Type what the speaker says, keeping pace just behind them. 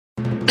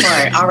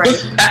All right.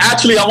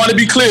 Actually, I want to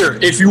be clear.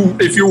 If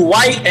you're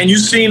white and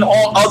you've seen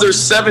all other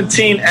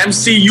 17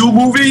 MCU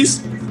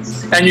movies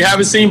and you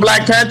haven't seen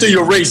Black Panther,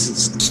 you're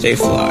racist. Stay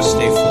fly,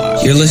 stay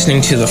fly. You're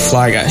listening to The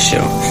Fly Guy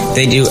Show.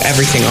 They do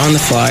everything on the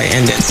fly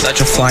and in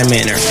such a fly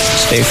manner.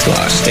 Stay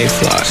fly, stay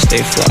fly,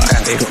 stay fly,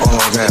 stay fly.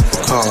 All that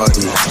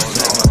party.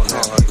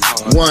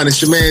 One,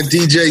 it's your man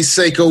DJ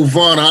Seiko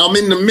Varner. I'm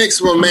in the mix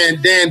with my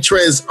man Dan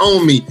Trez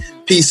on me.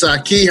 Peace,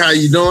 Aki. How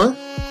you doing?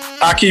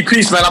 Aki,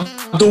 peace, man. I'm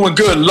doing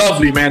good.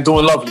 Lovely, man.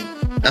 Doing lovely.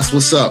 That's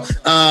what's up.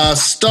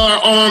 Star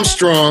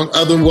Armstrong,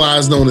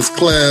 otherwise known as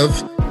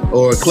Clev,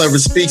 or Clever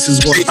Speaks, is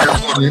going to be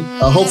joining.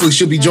 Hopefully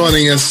she'll be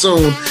joining us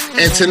soon.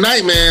 And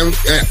tonight, man,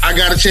 I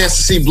got a chance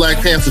to see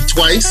Black Panther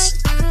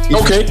twice.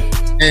 Okay.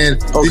 And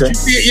did you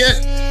see it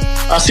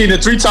yet? I've seen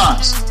it 3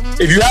 times.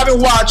 If you haven't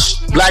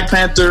watched Black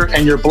Panther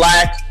and you're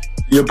black,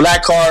 your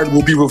black card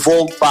will be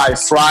revoked by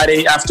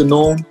Friday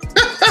afternoon.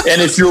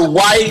 And if you're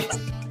white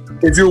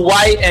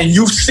and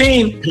you've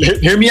seen,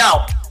 hear me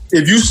out,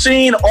 if you've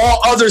seen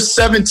all other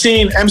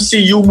 17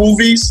 MCU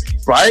movies,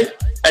 right,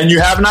 and you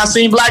have not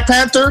seen Black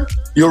Panther,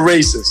 you're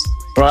racist,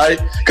 right?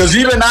 Because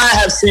even I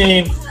have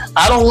seen,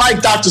 I don't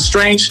like Doctor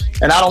Strange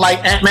and I don't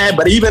like Ant-Man,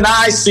 but even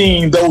I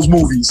seen those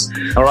movies,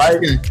 all right?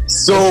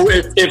 So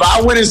if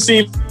I went and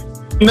seen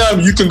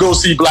them, you can go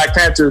see Black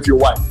Panther if you're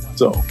white,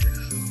 so.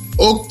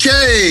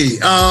 Okay,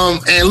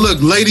 and look,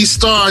 Lady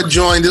Star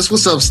joined us.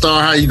 What's up,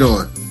 Star? How you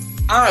doing?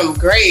 I'm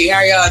great.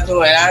 How y'all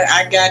doing?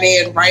 I got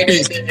in right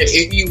into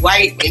if you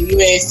white and you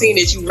ain't seen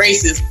it, you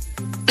racist.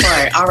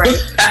 All right.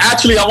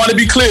 Actually, I want to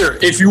be clear.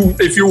 If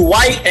you're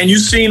white and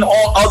you've seen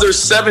all other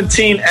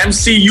 17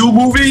 MCU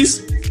movies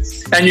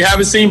and you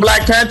haven't seen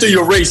Black Panther,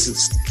 you're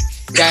racist.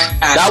 You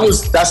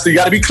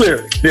got to be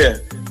clear. Yeah.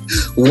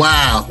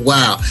 Wow.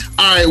 All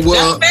right.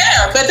 Well, that's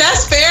fair, but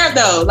that's fair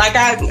though. Like,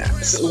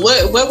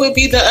 what would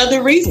be the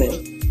other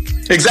reason?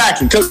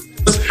 Exactly, because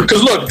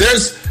look,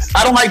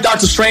 I don't like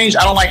Doctor Strange,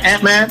 I don't like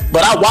Ant-Man,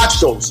 but I watch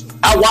those.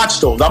 I'm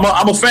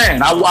a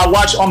fan. I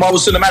watch Marvel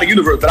Cinematic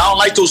Universe, but I don't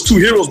like those 2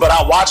 heroes. But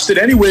I watched it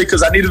anyway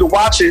because I needed to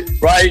watch it,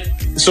 right?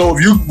 So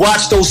if you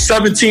watch those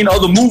 17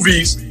 other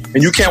movies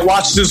and you can't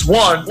watch this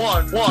one,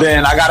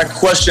 then I got to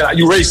question, are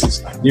you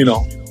racist? You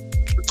know.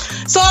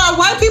 So are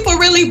white people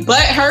really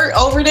butthurt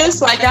over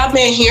this? Like, I've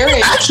been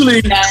hearing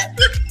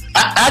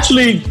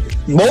Actually,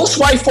 most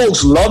white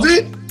folks love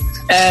it.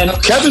 And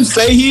Kevin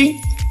Feige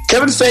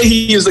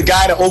is the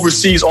guy that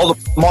oversees all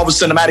the Marvel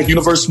Cinematic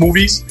Universe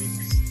movies.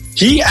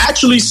 He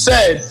actually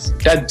said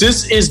that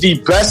this is the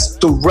best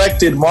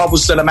directed Marvel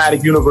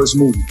Cinematic Universe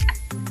movie.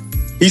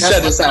 He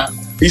said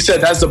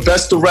that's the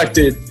best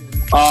directed.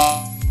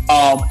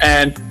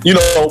 And you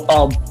know,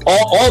 all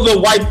the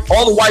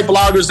white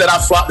bloggers that I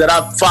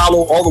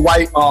follow, all the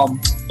white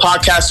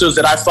podcasters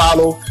that I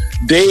follow,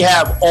 they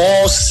have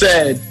all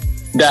said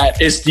that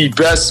it's the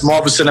best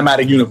Marvel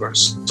Cinematic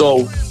Universe.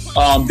 So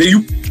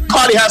you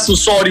probably have some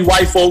salty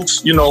white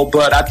folks, you know,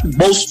 but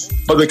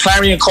the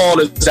clarion call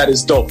is that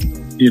it's dope,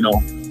 you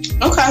know.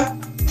 Okay.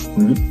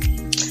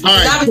 Mm-hmm. All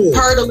right, I've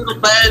heard a little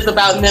buzz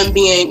about them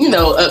being, you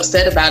know,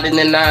 upset about it,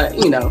 and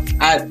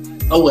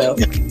oh well.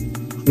 Yeah.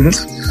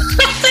 Mm-hmm.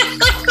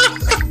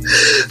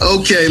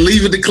 Okay,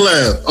 leave it to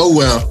Clev. Oh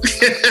well.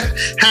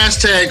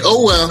 Hashtag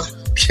oh well.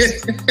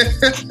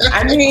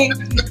 I mean,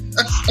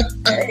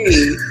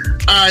 hey.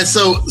 All right,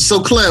 so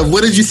Clev,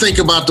 what did you think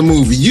about the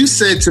movie? You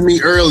said to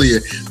me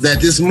earlier that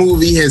this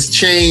movie has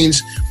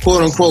changed,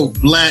 quote unquote,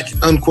 black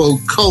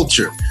unquote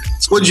culture.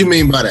 So what do you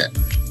mean by that?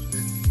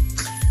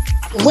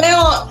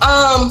 Well,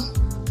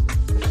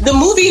 the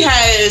movie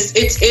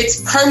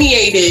it's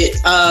permeated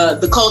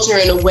the culture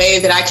in a way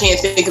that I can't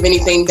think of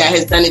anything that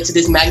has done it to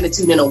this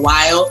magnitude in a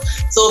while.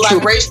 So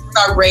vibrations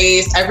are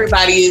raised.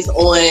 Everybody is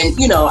on,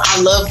 you know,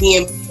 I love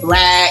being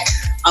black.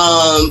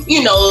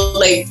 You know,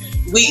 like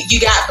you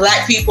got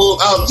black people.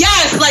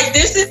 Yes, like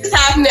this is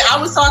happening. I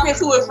was talking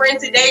to a friend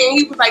today and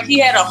he was like, he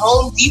had a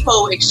Home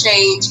Depot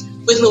exchange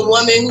with a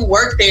woman who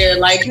worked there.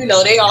 Like, you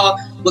know, they all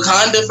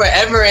Wakanda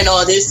forever and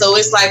all this. So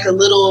it's like a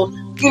little,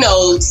 you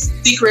know,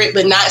 secret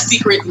but not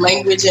secret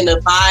language and a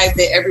vibe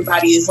that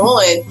everybody is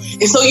on.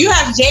 And so you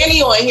have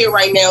Janny on here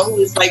right now who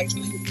is like,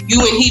 you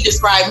and he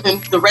described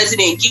him the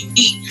resident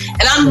geek.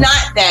 And I'm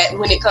not that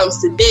when it comes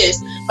to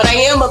this, but I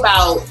am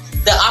about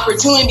the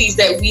opportunities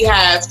that we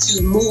have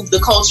to move the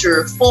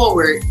culture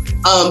forward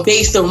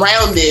based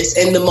around this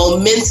and the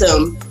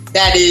momentum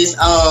that is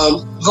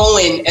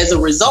going as a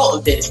result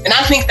of this. And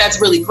I think that's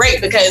really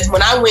great because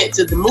when I went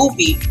to the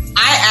movie,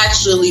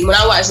 when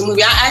I watched the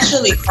movie, I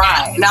actually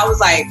cried. And I was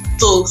like,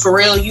 so for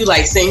real, you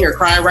like sitting here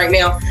crying right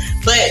now?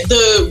 But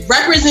the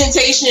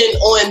representation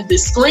on the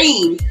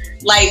screen,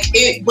 like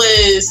it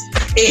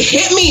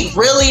hit me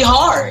really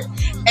hard.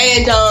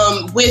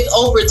 And with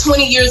over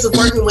 20 years of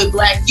working with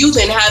Black youth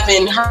and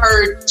having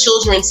heard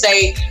children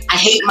say, I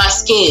hate my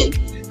skin,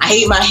 I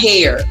hate my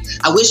hair,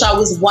 I wish I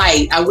was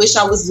white, I wish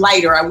I was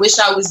lighter, I wish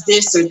I was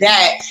this or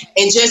that,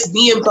 and just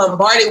being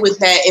bombarded with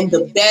that in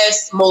the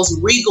best, most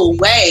regal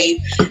way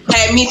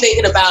had me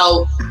thinking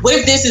about, what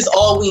if this is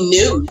all we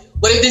knew?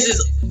 What if this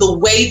is the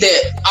way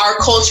that our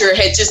culture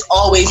had just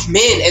always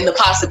been and the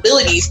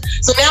possibilities.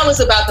 So now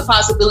it's about the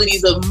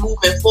possibilities of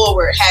moving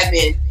forward,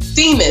 having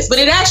seen this. But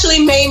it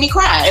actually made me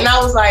cry. And I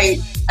was like,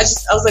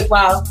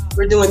 wow,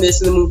 we're doing this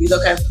in the movies.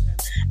 Okay.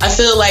 I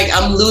feel like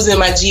I'm losing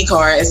my G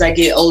card as I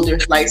get older.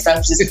 Like,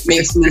 stuff just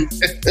makes me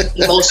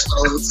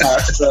emotional and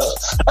stuff. So.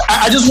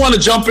 I just want to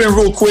jump in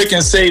real quick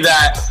and say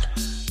that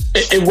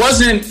it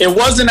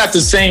wasn't at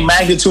the same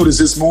magnitude as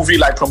this movie,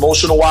 like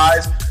promotional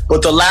wise.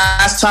 But the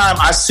last time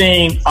I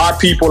seen our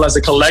people as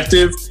a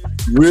collective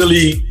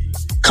really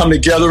come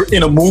together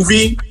in a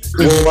movie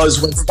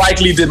was when Spike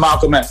Lee did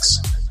Malcolm X.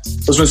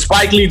 Because when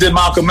Spike Lee did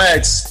Malcolm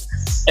X,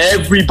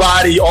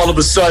 everybody all of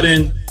a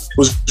sudden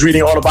was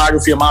reading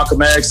autobiography of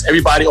Malcolm X.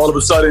 Everybody all of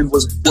a sudden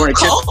was wearing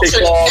kente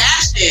cloth.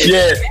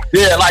 Yeah,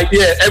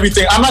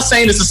 everything. I'm not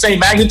saying it's the same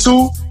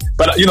magnitude,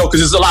 but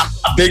because it's a lot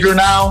bigger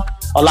now.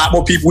 A lot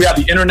more people. We have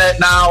the internet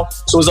now,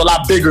 so it's a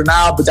lot bigger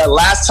now. But that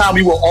last time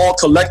we were all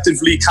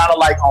collectively kind of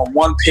like on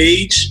one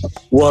page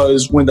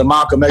was when the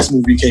Malcolm X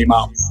movie came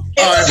out.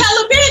 It was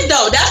hella big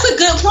though. That's a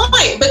good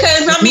point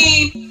because I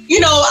mean,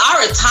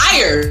 I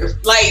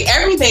retired, like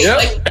everything. Yep,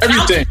 like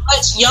everything. I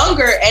was much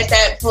younger at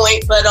that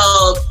point, but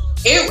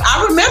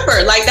I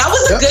remember like that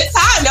was a good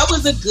time. That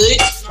was a good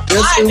time.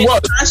 Yes, it was.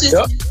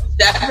 Consciousness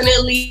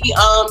definitely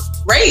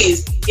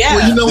raised. Yeah.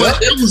 Well, you know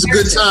what? It was a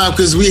good time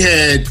because we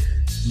had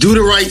Do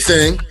the Right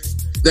Thing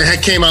that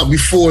had came out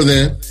before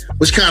then,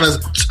 which kind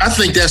of, I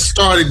think that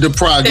started the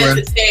progress.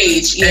 Set the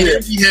stage, yeah.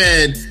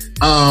 And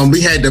then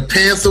we had the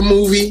Panther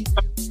movie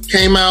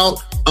came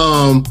out.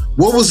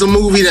 What was the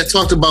movie that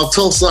talked about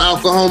Tulsa,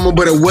 Oklahoma,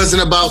 but it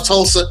wasn't about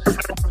Tulsa?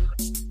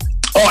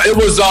 Oh, it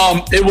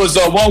was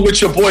one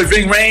with your boy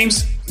Ving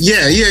Rhames.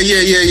 Yeah.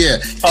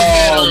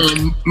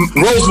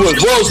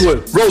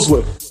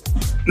 Rosewood.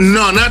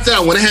 No, not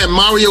that one. It had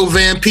Mario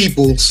Van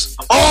Peebles.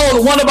 Oh,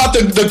 the one about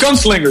the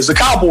gunslingers, the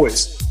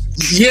cowboys.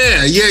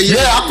 Yeah.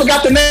 I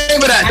forgot the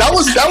name of that.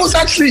 That was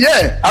actually,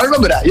 I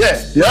remember that.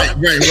 Yeah.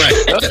 Right.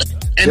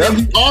 And then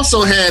we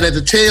also had at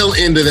the tail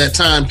end of that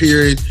time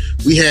period,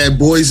 we had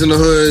Boys in the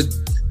Hood,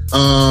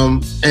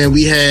 and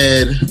we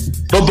had.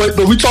 But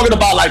we're talking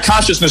about like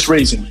consciousness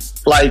raising,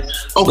 like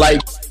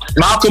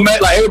Malcolm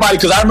X, like everybody.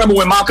 Because I remember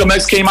when Malcolm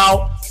X came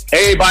out.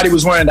 Everybody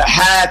was wearing the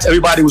hats.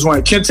 Everybody was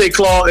wearing kente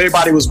cloth.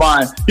 Everybody was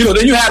buying.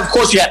 Then you had, of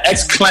course, you had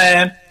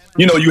X-Clan.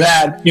 You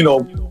had,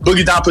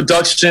 Boogie Down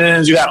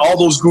Productions. You had all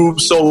those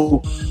groups.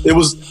 So it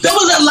was that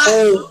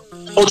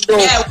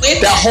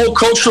whole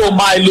cultural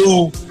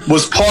milieu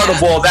was part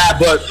of all that.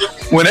 But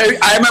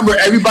I remember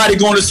everybody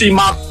going to see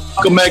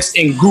Malcolm X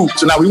in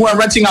groups. Now we weren't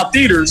renting out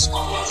theaters.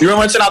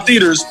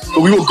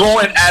 But we were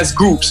going as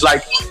groups,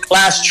 like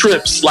class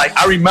trips. Like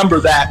I remember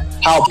that,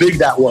 how big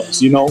that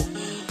was.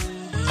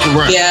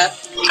 Right. Yeah,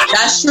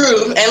 that's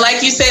true. And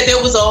like you said,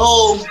 there was a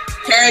whole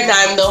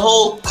paradigm. The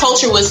whole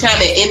culture was kind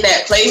of in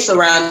that place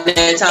around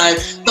that time.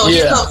 So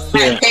here comes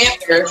Black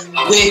Panther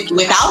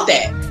without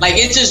that. Like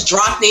it just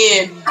dropped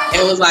in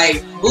and was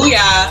like,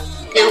 booyah,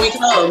 here we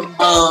come.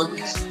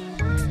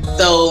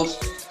 So,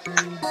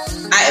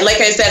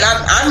 like I said,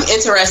 I'm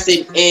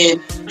interested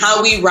in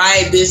how we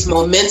ride this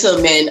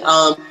momentum and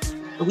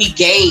we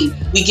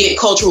get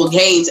cultural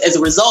gains as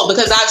a result,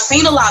 because I've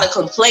seen a lot of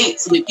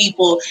complaints with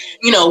people,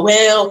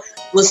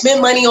 we'll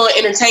spend money on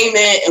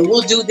entertainment and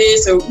we'll do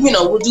this or,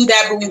 we'll do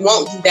that, but we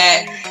won't do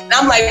that. And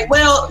I'm like,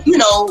 well,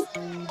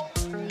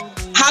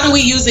 how do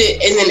we use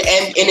it in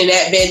an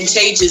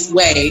advantageous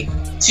way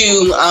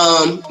to,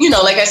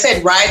 like I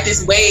said, ride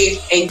this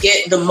wave and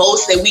get the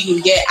most that we can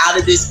get out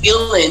of this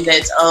feeling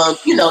that's,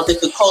 that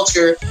the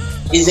culture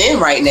is in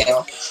right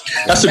now?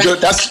 That's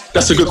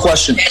a good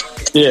question.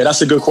 Yeah,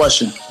 that's a good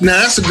question. Now,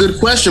 that's a good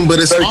question, but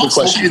it's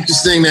also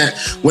interesting that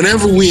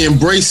whenever we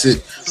embrace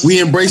it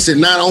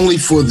not only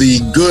for the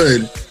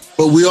good,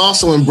 but we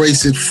also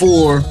embrace it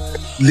for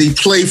the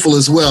playful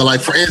as well.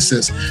 Like, for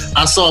instance,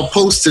 I saw a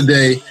post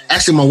today.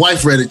 Actually, my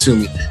wife read it to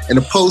me, and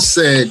the post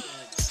said,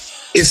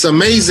 it's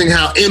amazing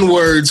how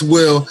N-words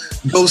will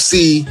go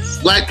see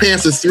Black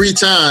Panther 3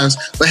 times,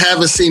 but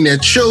haven't seen their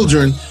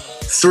children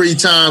 3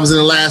 times in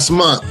the last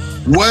month.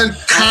 What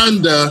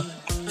kind of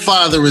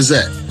father is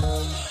that?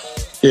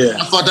 Yeah,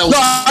 I thought that was. No,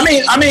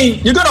 I mean,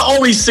 you're gonna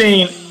always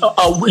see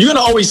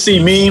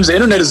memes. The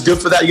internet is good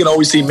for that. You can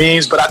always see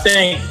memes, but I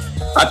think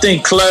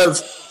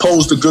Clev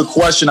posed a good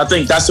question. I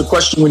think that's the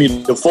question we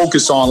need to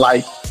focus on.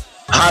 Like,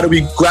 how do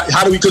we?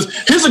 Because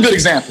here's a good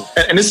example,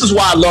 and this is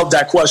why I love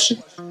that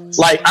question.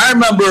 Like, I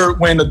remember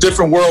when A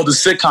Different World, the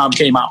sitcom,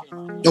 came out.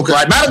 Okay.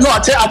 Right?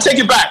 I'll take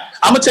it back.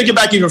 I'm gonna take it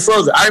back even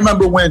further. I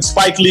remember when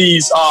Spike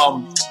Lee's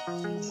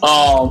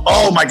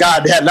oh my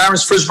God, they had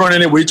Lawrence Fishburne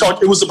in it. Where he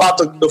talked. It was about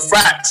the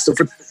frats, the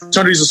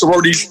fraternities and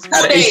sororities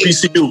at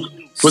HBCU.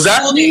 Was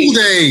that School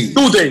Days?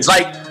 School Days.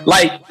 Like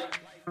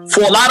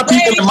for a lot of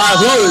people in my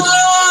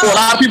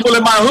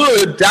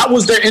hood, that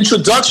was their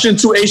introduction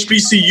to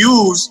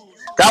HBCUs.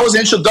 That was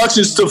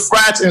introductions to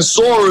frats and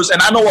sorors,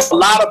 and I know a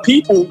lot of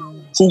people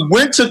who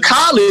went to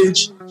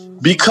college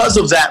because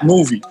of that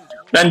movie.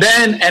 And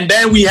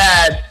then we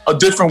had A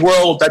Different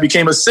World that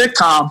became a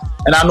sitcom,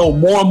 and I know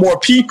more and more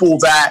people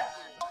that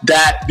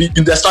that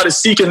started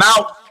seeking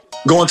out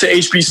going to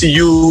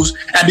HBCUs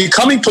and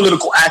becoming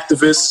political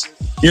activists,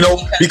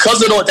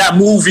 because of that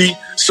movie.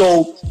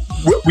 So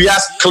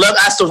Caleb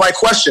asked the right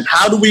question.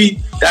 How do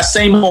that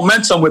same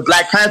momentum with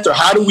Black Panther,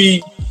 how do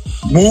we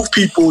move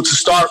people to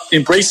start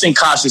embracing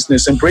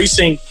consciousness,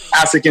 embracing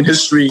African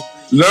history,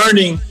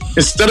 learning,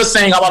 instead of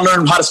saying, I want to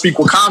learn how to speak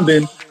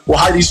Wakandan, well,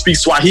 how do you speak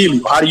Swahili?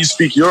 Or how do you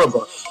speak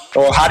Yoruba?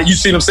 Or how do you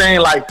see what I'm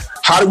saying? Like,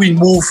 how do we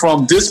move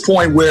from this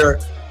point where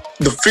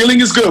the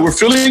feeling is good, we're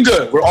feeling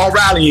good, we're all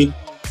rallying.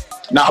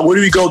 Now, where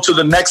do we go to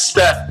the next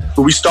step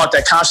where we start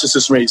that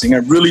consciousness raising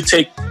and really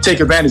take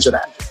advantage of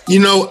that?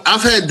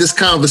 I've had this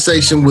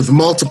conversation with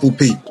multiple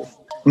people,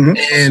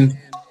 and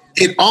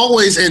it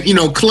always, and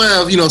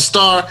Clev,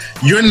 Star,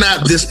 you're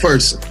not this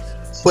person,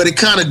 but it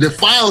kind of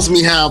defiles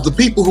me how the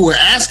people who are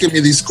asking me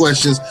these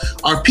questions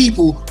are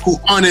people who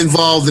aren't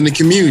involved in the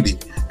community.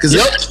 Because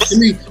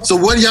so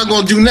what are y'all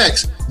gonna do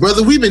next?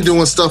 Brother, we've been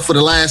doing stuff for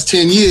the last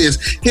 10 years.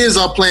 Here's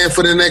our plan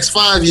for the next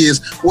 5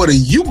 years. What are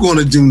you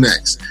gonna do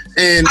next?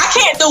 And I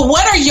can't do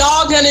what are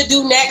y'all gonna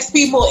do next,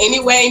 people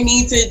anyway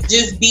need to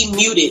just be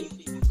muted.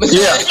 Because,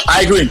 yeah,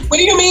 I agree. What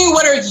do you mean,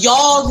 what are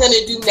y'all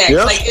gonna do next?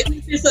 Yep. Like,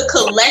 it's a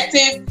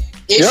collective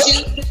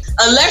issue. Yep.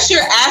 Unless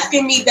you're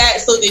asking me that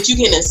so that you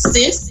can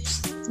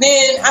assist,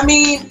 then, I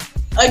mean,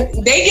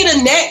 they get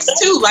a next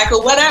too, like a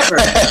whatever.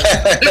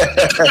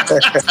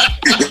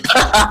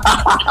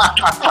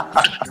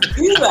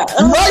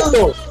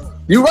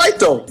 You're right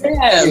though.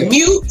 Yeah,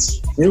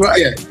 mute. You're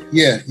right.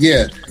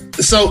 Yeah.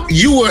 So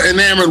you were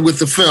enamored with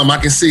the film. I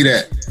can see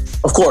that.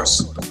 Of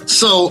course.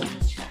 So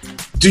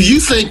do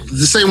you think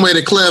the same way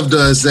that Clev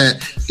does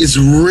that it's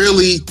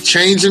really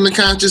changing the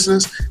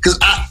consciousness? Because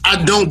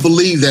I don't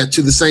believe that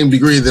to the same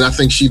degree that I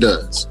think she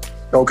does.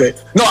 Okay.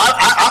 No,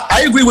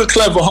 I agree with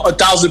Clev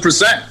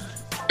 1,000%.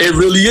 It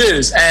really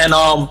is. And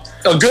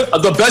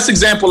the best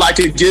example I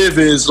could give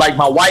is like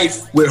my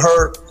wife with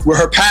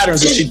her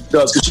patterns that she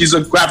does, because she's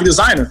a graphic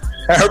designer.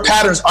 And her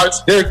patterns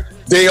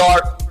they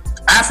are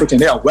African.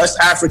 They are West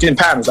African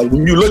patterns. Like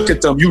when you look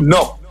at them, you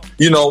know.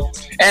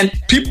 And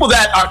people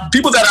that are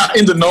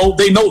in the know,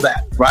 they know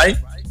that, right?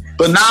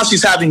 But now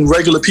she's having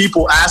regular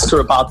people ask her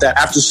about that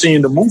after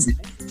seeing the movie,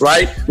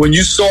 right? When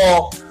you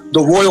saw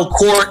the royal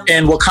court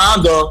in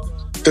Wakanda,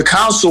 the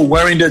council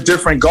wearing their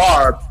different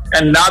garb,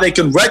 and now they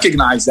can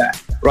recognize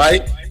that,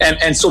 right?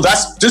 And so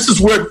this is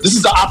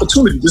the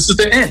opportunity. This is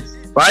the end,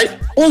 right?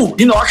 Oh,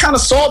 I kind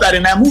of saw that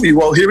in that movie.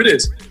 Well, here it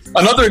is.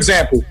 Another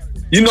example.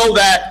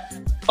 That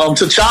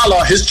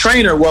T'Challa, his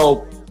trainer,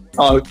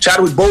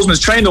 Chadwick Boseman's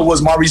trainer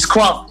was Maurice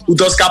Crump, who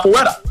does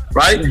capoeira,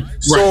 right?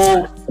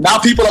 So now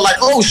people are like,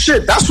 oh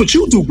shit, that's what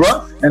you do,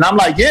 bro. And I'm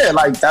like, yeah,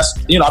 like that's,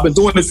 I've been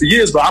doing it for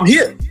years, but I'm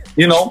here,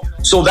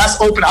 So that's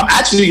open. I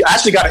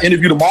actually got an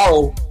interview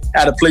tomorrow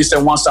at a place that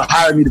wants to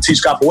hire me to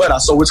teach capoeira.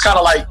 So it's kind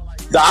of like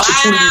the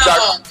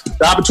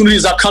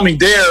opportunities are coming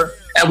there,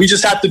 and we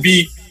just have to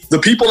be, the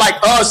people like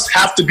us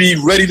have to be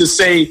ready to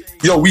say,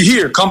 we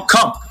here, come,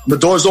 the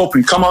door's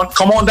open, come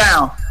on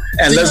down,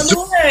 and let's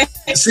do it.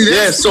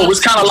 Yeah, so it's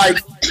kind of like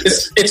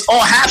it's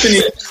all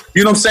happening.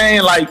 You know what I'm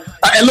saying? Like,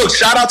 and look,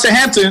 shout out to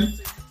Hampton.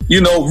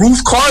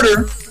 Ruth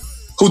Carter,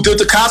 who did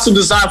the costume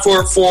design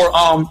for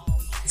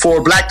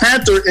Black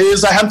Panther,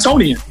 is a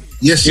Hamptonian.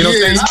 Yes, she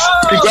is.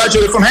 She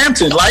graduated from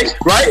Hampton, right?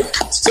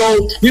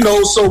 So,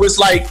 so it's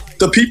like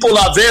the people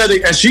out there,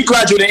 and she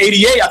graduated in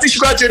 88. I think she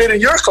graduated in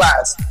your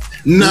class.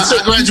 No,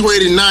 I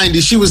graduated in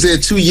 90. She was there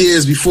 2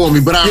 years before me,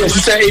 but she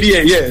said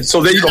 88, yeah.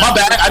 So there you go. My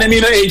bad. I didn't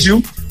mean to age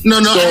you. No,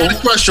 I had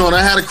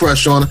a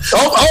crush on her.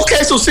 Oh,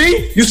 okay. So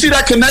see, you see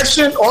that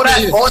connection? All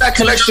that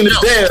connection is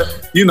there,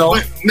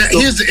 But now,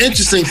 here's the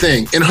interesting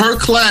thing. In her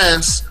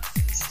class,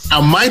 I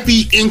might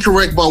be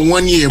incorrect by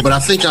 1 year, but I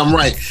think I'm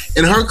right.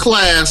 In her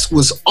class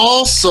was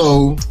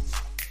also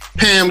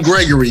Pam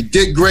Gregory,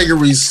 Dick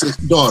Gregory's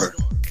daughter.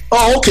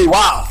 Oh, okay.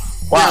 Wow.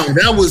 Yeah,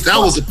 that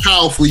was a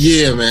powerful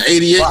year, man.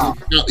 88. Wow.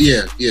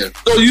 Yeah.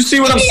 So you see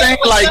what I'm saying?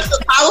 Like, that's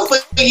a powerful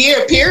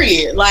year,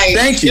 period. Like,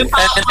 thank you.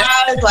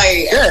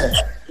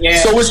 Yeah.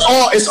 So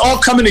it's all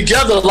coming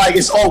together. Like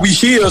we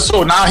here.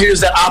 So now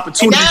here's that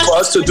opportunity for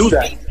us to do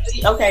that.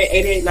 Okay,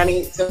 88,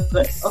 98.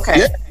 Okay.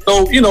 Yeah.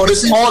 So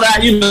this is all that.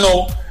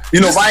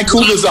 Ryan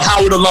Coogler is a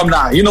Howard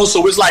alumni.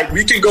 So it's like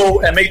we can go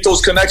and make those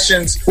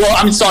connections. Well,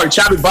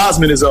 Chadwick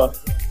Boseman is a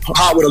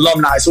Howard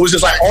alumni. So it's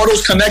just like all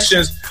those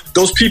connections.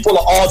 Those people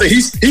are all there.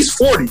 He's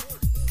 40.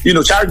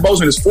 Chadwick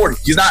Boseman is 40.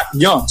 He's not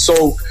young.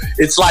 So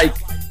it's like,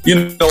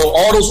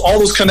 all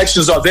those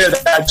connections are there.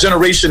 That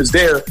generation is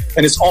there,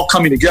 and it's all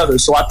coming together.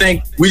 So I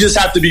think we just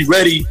have to be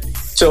ready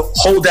to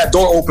hold that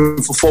door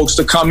open for folks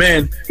to come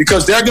in,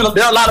 because there are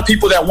a lot of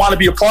people that want to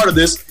be a part of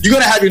this. You're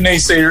going to have your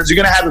naysayers. You're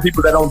going to have the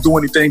people that don't do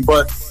anything.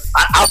 But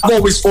I've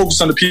always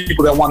focused on the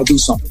people that want to do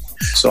something.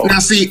 So now,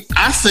 see,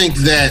 I think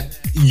that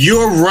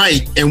you're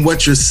right in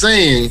what you're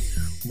saying.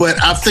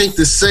 But I think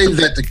to say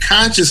that the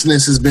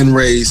consciousness has been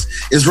raised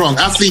is wrong.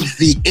 I think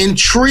the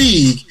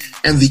intrigue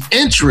and the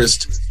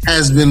interest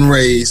has been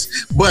raised.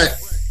 But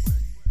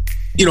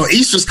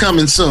Easter's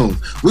coming soon.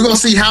 We're going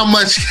to see how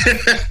much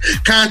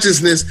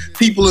consciousness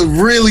people have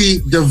really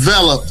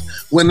developed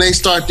when they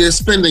start their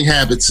spending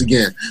habits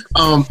again.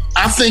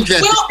 I think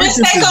that... Well, but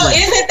Seiko,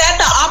 isn't that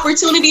the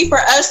opportunity for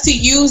us to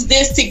use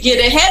this to get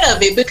ahead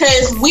of it?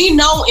 Because we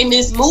know in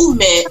this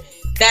movement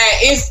that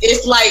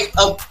it's like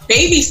a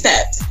baby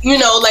steps,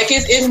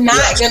 it's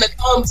not going to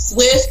come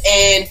swift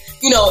and,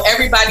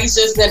 everybody's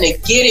just going to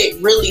get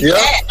it really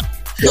fast.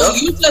 So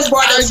you just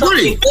brought up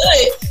something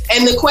good.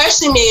 And the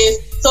question is,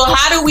 so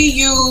how do we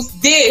use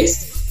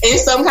this in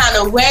some kind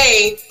of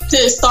way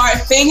to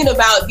start thinking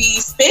about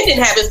these spending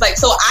habits? Like,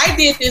 so I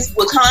did this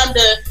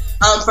Wakanda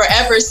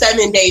Forever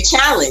 7-day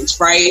challenge,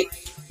 right?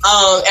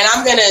 And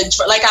I'm going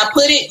to, like I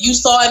put it, you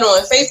saw it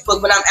on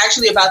Facebook, but I'm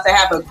actually about to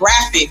have a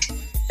graphic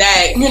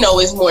that,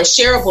 is more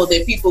shareable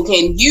that people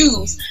can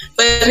use.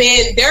 But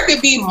then there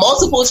could be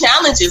multiple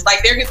challenges.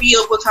 Like there could be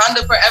a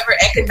Wakanda Forever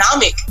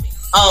economic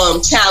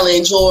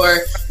challenge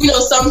or,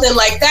 something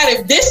like that.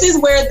 If this is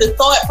where the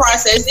thought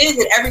process is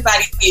and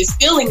everybody is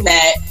feeling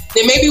that,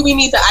 then maybe we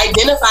need to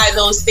identify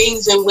those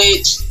things in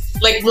which,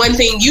 like one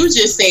thing you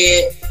just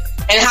said,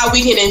 and how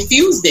we can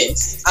infuse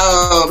this.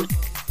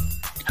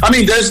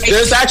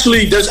 There's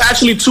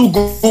actually 2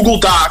 Google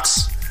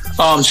Docs.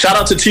 Shout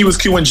out to T with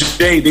Q and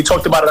J. They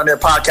talked about it on their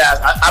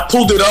podcast. I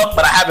pulled it up,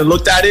 but I haven't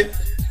looked at it.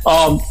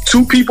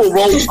 2 people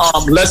wrote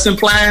lesson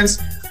plans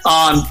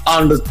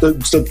on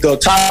the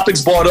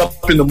topics brought up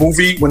in the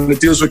movie when it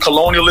deals with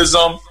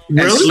colonialism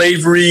and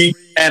slavery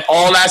and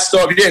all that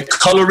stuff. Yeah,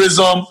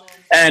 colorism.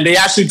 And they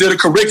actually did a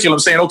curriculum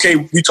saying, okay,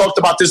 we talked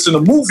about this in the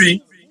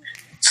movie.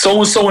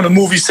 So-and-so in the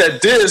movie said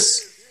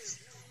this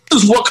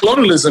is what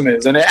colonialism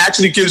is. And it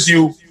actually gives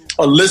you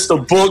a list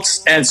of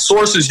books and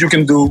sources you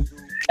can do.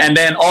 And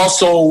then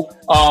also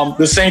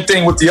the same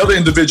thing with the other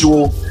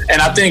individual.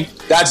 And I think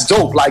that's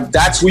dope. Like,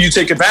 that's where you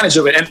take advantage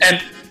of it.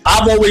 And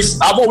I've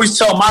always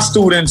tell my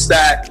students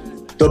that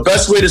the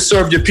best way to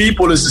serve your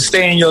people is to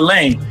stay in your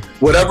lane.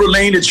 Whatever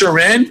lane that you're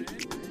in,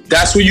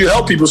 that's where you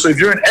help people. So if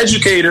you're an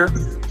educator,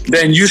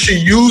 then you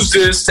should use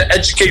this to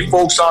educate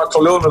folks on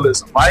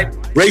colonialism, right?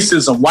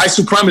 Racism, white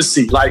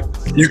supremacy. Like,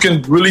 you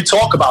can really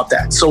talk about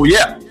that. So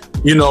yeah,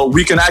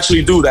 we can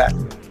actually do that.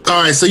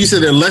 All right. So you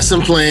said there are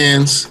lesson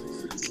plans.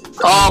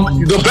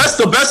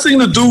 The best thing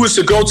to do is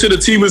to go to the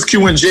T with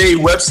Q and J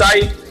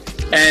website,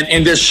 and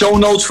in their show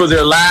notes for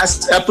their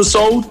last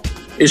episode,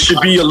 it should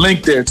be a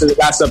link there to the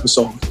last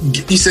episode.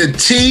 You said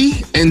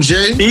T and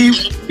J?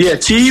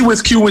 T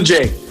with Q and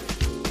J.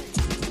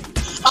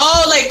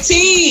 Oh, like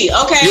tea.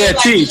 Okay. Yeah,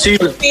 like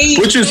tea,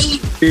 which is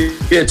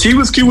tea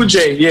with Q and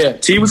J. Yeah,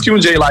 tea with Q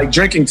and J, like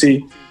drinking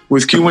tea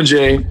with Q and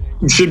J.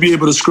 You should be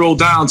able to scroll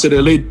down to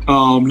the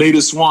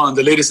latest one,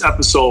 the latest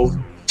episode.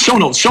 Show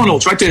notes,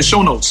 right there.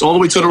 Show notes, all the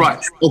way to the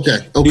right. Okay.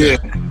 Yeah.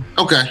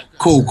 Okay.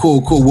 Cool.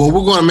 Well,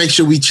 we're going to make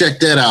sure we check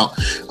that out.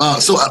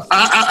 So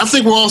I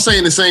think we're all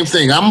saying the same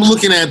thing. I'm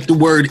looking at the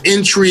word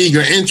intrigue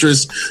or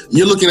interest.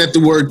 You're looking at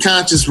the word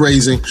conscious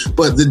raising.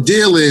 But the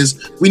deal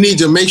is we need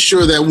to make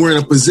sure that we're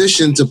in a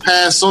position to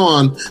pass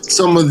on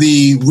some of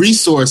the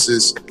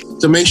resources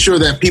to make sure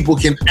that people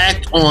can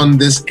act on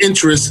this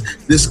interest,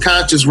 this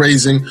conscious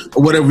raising,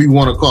 or whatever you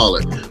want to call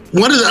it.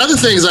 One of the other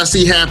things I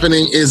see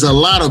happening is a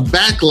lot of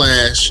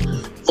backlash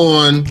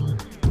on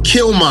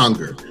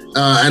Killmonger.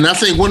 And I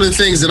think one of the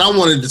things that I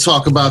wanted to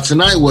talk about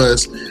tonight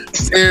was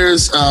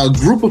there's a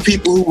group of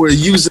people who were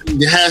using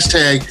the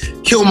hashtag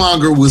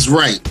Killmonger was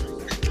right.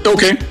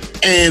 Okay.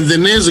 And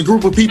then there's a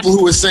group of people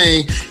who are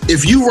saying,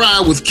 if you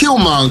ride with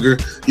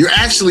Killmonger, you're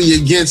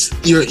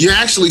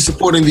actually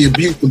supporting the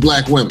abuse of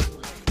Black women.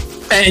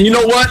 And you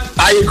know what?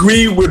 I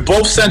agree with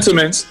both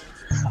sentiments.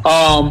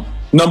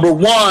 Number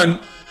one,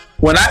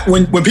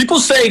 when people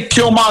say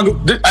Killmonger,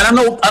 and I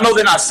know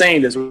they're not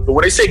saying this, but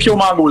when they say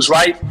Killmonger was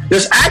right,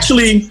 there's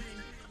actually,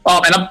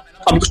 and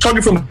I'm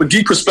talking from a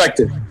geek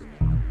perspective,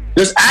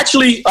 there's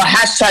actually a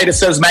hashtag that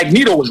says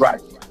Magneto was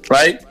right?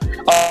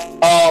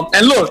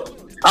 And look,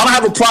 I don't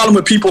have a problem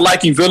with people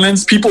liking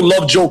villains. People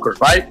love Joker,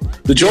 right?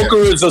 The Joker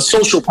is a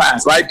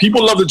sociopath, right?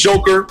 People love the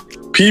Joker.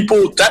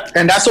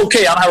 And that's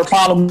okay. I don't have a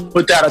problem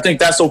with that. I think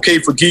that's okay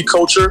for geek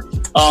culture.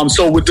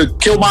 So with the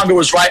Killmonger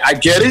was right, I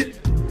get it.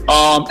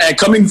 And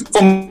coming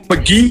from a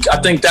geek, I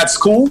think that's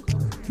cool.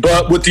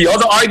 But with the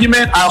other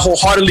argument, I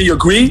wholeheartedly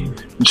agree.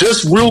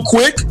 Just real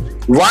quick,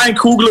 Ryan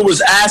Coogler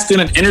was asked in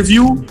an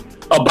interview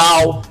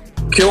about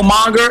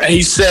Killmonger, and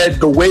he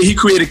said the way he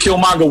created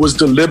Killmonger was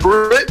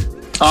deliberate.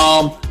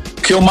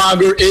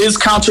 Killmonger is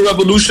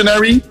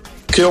counter-revolutionary.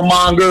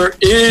 Killmonger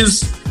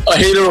is a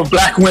hater of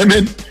Black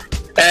women.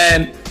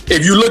 And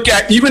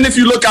even if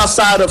you look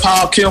outside of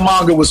how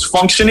Killmonger was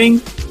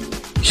functioning,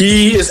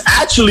 he is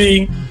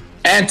actually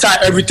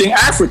anti-everything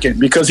African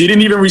because he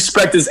didn't even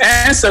respect his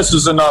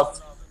ancestors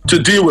enough to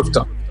deal with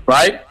them,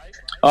 right?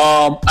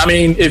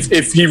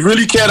 If he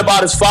really cared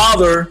about his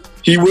father,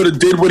 he would have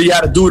did what he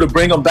had to do to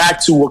bring him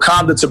back to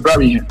Wakanda to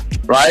bury him,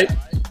 right?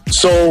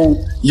 So,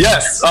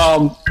 yes.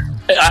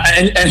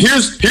 And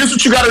here's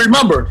what you got to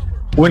remember.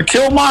 When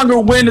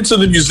Killmonger went into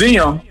the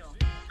museum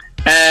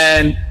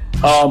and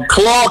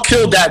Claw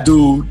killed that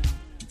dude,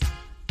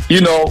 you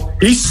know,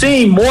 he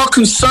seemed more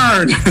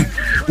concerned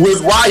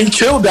with why he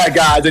killed that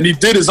guy than he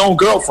did his own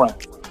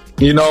girlfriend,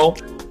 you know?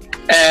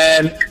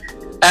 And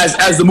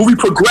as the movie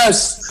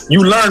progressed,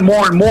 you learn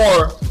more and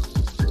more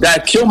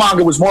that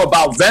Killmonger was more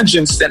about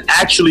vengeance than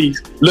actually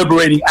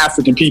liberating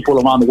African people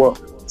around the world.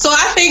 So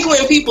I think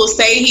when people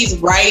say he's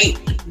right,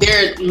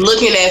 they're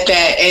looking at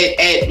that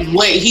at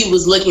what he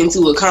was looking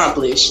to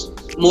accomplish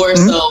more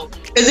so,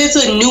 because it's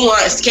a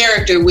nuanced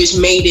character, which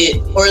made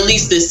it, or at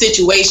least the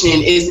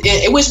situation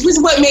which was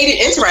what made it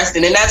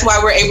interesting, and that's why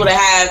we're able to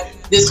have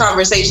this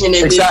conversation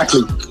and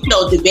exactly.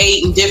 this,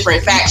 debate in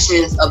different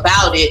factions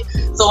about it.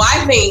 So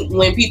I think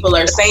when people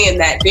are saying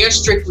that, they're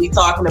strictly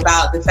talking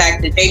about the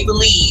fact that they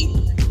believe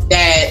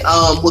that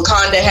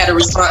Wakanda had a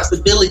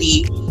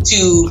responsibility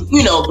to,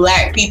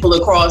 Black people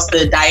across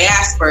the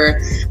diaspora.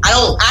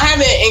 I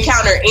haven't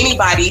encountered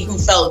anybody who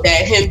felt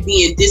that him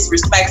being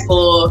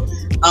disrespectful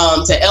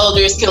to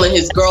elders, killing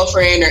his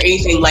girlfriend or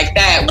anything like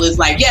that was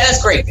like, yeah,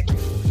 that's great.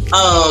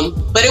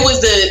 But it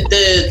was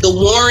the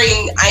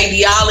warring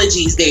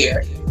ideologies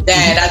there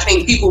that I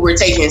think people were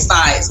taking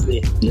sides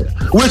with. Yeah.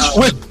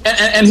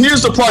 And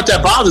here's the part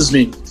that bothers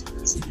me.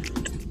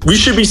 We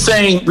should be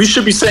saying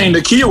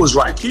Nakia was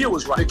right. Nakia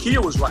was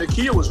right.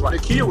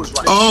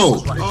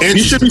 Oh,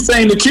 you should be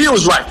saying Nakia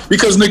was right,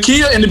 because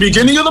Nakia in the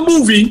beginning of the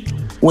movie,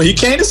 when he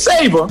came to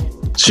save her,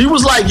 she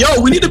was like, "Yo,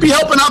 we need to be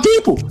helping our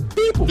people."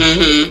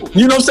 Mm-hmm.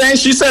 You know what I'm saying?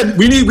 She said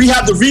we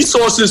have the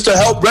resources to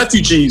help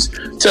refugees,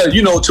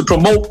 to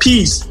promote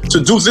peace, to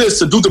do this,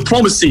 to do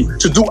diplomacy,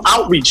 to do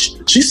outreach.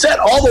 She said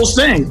all those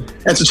things,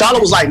 and T'Challa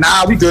was like,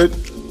 "Nah, we good."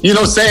 You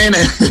know what I'm saying?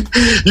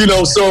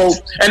 And, so,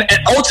 and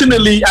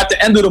ultimately, at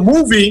the end of the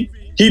movie,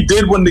 he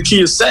did what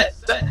Nakia said,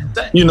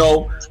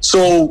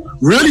 So,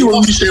 really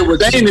what we should be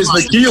saying is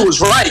Nakia was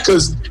right,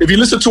 because if you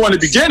listen to her in the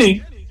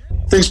beginning,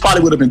 things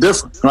probably would have been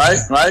different, right?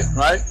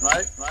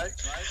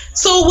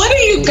 So, what do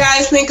you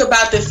guys think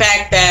about the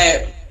fact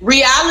that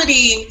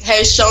reality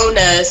has shown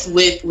us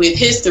with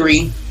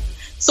history?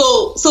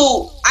 So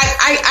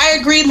I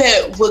agree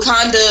that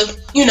Wakanda,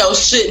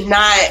 should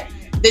not,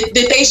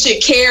 that they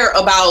should care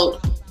about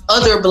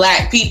other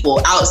Black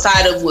people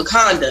outside of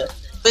Wakanda.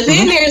 But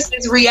then there's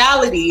this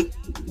reality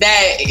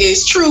that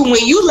is true.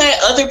 When you let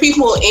other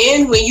people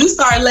in, when you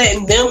start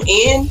letting them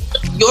in,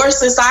 your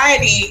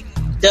society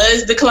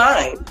does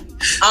decline.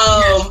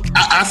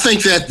 I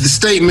think that the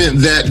statement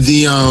that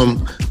the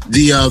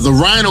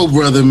Rhino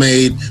brother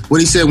made when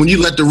he said, when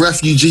you let the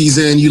refugees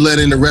in, you let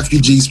in the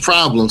refugees'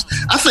 problems,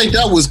 I think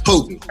that was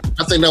potent.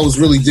 I think that was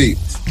really deep.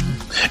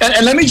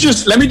 And let me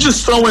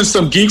just throw in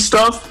some geek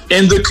stuff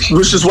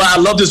which is why I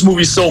love this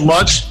movie so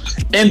much.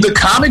 In the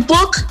comic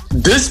book,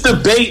 this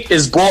debate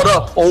is brought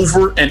up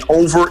over and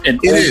over and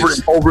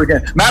over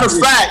again. Matter of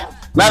fact,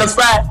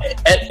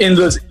 in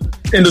the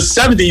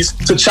 70s,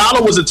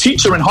 T'Challa was a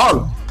teacher in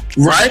Harlem,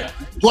 right?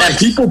 And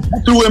people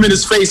threw him in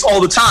his face all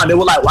the time. They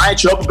were like, "Why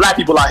aren't you helping Black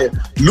people out here?"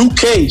 Luke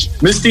Cage,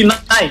 Misty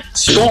Knight,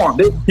 Storm.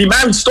 He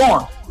married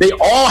Storm. They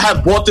all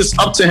have brought this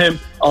up to him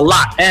a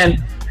lot.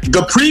 And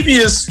the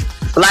previous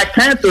Black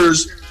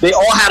Panthers, they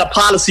all had a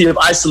policy of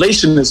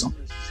isolationism.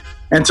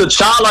 And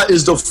T'Challa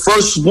is the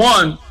first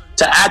one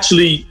to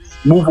actually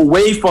move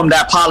away from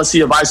that policy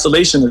of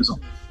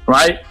isolationism,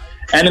 right?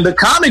 And in the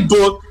comic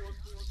book,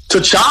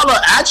 T'Challa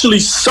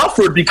actually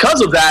suffered because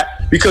of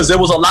that, because there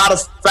was a lot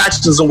of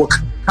factions in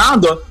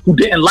Wakanda who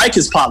didn't like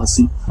his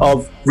policy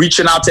of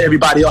reaching out to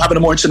everybody or having a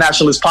more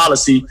internationalist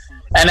policy.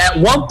 And at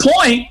one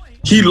point,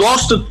 he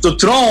lost the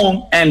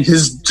throne, and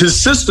his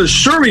sister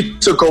Shuri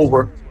took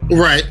over.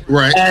 Right.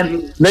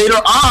 And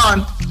later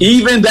on,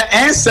 even the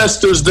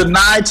ancestors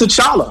denied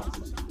T'Challa.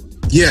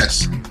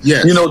 Yes.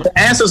 The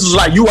ancestors were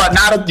like, you are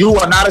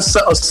not a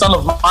son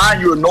of mine.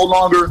 You are no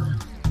longer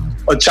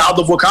a child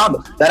of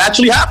Wakanda. That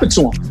actually happened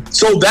to him.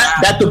 So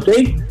that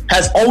debate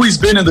has always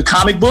been in the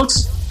comic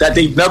books, that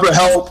they've never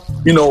helped,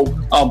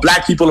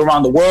 Black people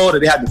around the world,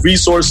 that they had the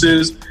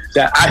resources,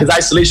 that his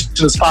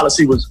isolationist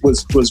policy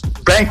was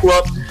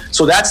bankrupt.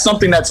 So that's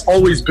something that's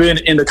always been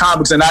in the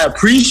comics, and I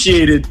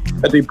appreciated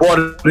that they brought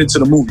it into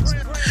the movies.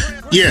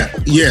 Yeah.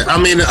 I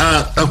mean,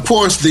 of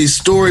course, the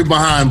story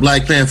behind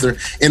Black Panther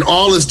in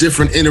all its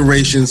different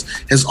iterations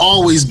has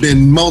always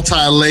been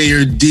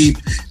multi-layered, deep,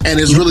 and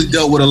has really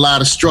dealt with a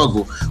lot of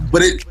struggle.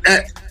 But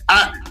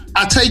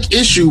I take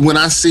issue when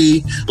I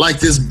see like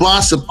this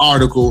Bossip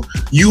article,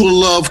 "You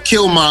love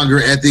Killmonger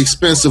at the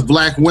expense of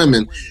Black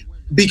women,"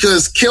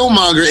 because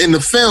Killmonger in the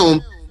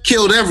film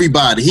killed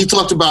everybody. He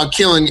talked about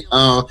killing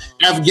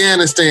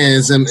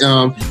Afghanistans and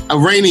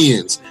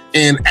Iranians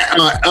and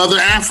other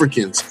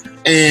Africans.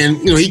 And,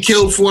 he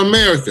killed for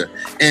America.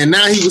 And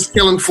now he was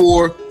killing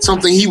for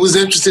something he was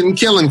interested in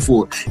killing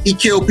for. He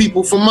killed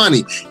people for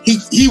money.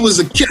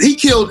 He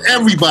killed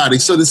everybody.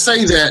 So to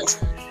say that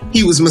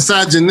he was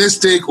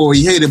misogynistic or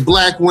he hated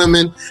Black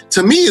women,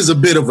 to me is a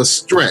bit of a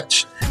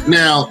stretch.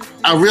 Now,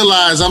 I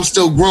realize I'm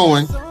still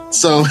growing.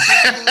 So,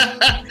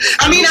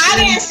 I mean, I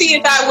didn't see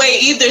it that way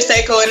either,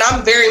 Seiko, and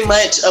I'm very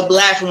much a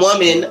Black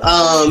woman.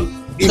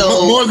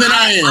 So more than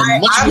I am.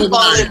 I'm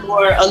falling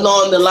more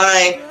along the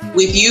line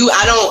with you.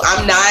 I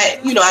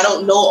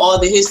don't know all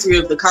the history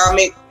of the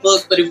comic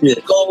book, but if we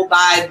go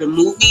by the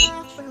movie,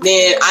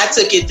 then I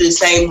took it the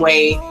same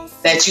way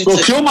that you took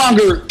it.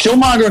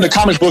 Killmonger in the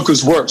comic book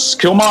was worse.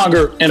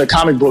 Killmonger in the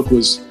comic book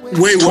was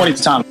way 20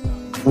 times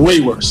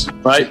way worse,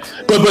 right?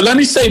 But let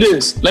me say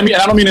this. And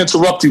I don't mean to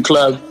interrupt you,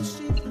 Clev.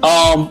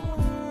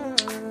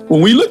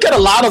 When we look at a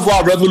lot of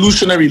our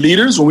revolutionary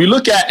leaders, I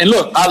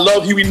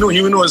love Huey Newton.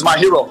 Huey Newton is my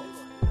hero.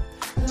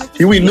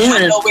 Huey Newton.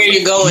 I know where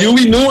you're going.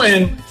 Huey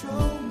Newton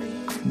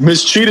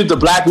mistreated the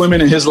black women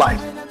in his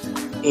life.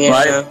 Yeah.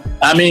 Right?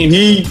 I mean,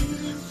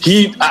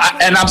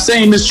 and I'm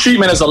saying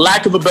mistreatment as a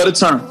lack of a better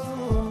term.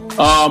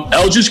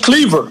 Eldridge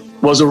Cleaver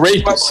was a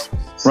rapist,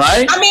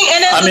 right? I mean,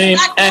 you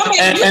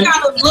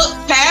gotta look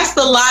past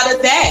a lot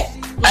of that.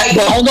 Like,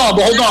 but hold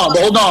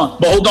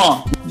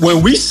on.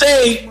 When we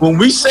say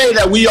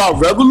that we are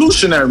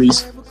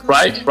revolutionaries,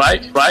 right?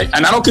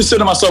 And I don't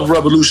consider myself a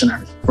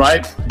revolutionary,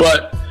 right?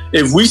 But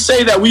if we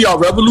say that we are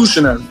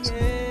revolutionaries,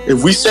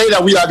 if we say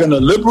that we are going to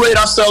liberate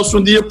ourselves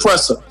from the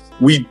oppressor,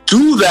 we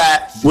do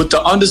that with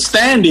the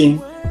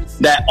understanding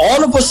that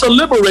all of us are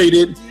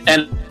liberated,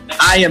 and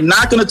I am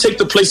not going to take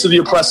the place of the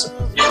oppressor,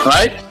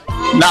 right?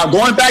 Now,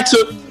 going back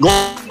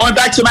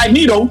to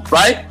Magneto,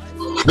 right?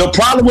 The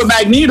problem with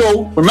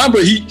Magneto,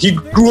 remember, he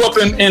grew up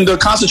in the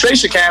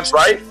concentration camps,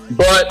 right?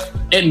 But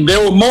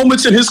there were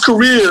moments in his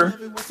career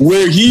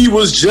where he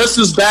was just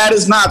as bad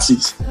as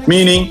Nazis,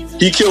 meaning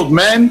he killed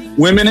men,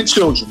 women, and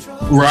children,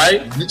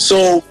 right?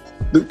 So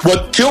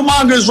what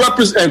Killmonger is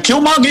and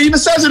Killmonger even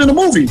says it in the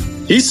movie.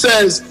 He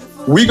says,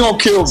 we're going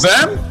to kill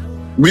them,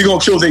 we're going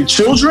to kill their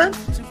children,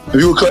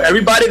 we will kill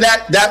everybody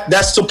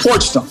that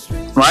supports them,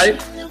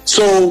 right?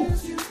 So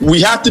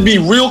we have to be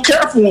real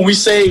careful when we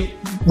say,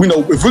 if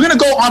we're going to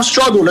go armed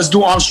struggle, let's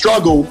do armed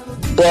struggle,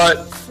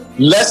 but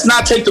let's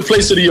not take the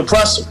place of the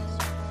oppressor.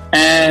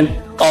 And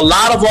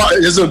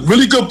there's a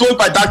really good book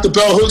by Dr.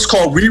 Bell Hooks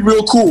called Read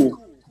Real Cool,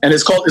 and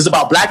it's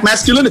about black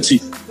masculinity.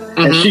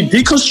 Mm-hmm. And she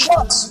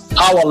deconstructs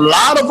how a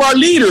lot of our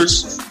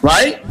leaders,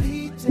 right,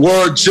 they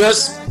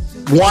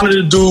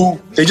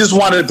just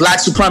wanted black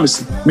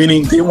supremacy,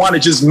 meaning they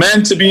wanted just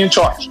men to be in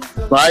charge,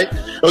 right?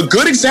 A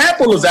good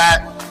example of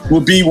that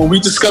would be when we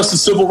discuss the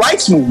civil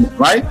rights movement,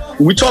 right?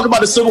 When we talk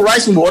about the civil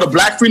rights movement or the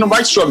black freedom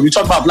rights struggle, we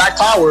talk about black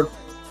power,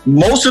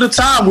 most of the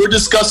time we're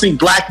discussing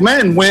black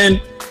men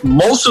when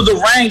most of the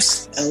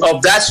ranks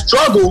of that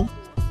struggle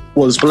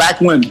was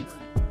black women,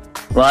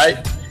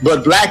 right?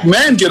 But black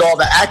men get all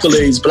the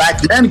accolades,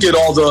 black men get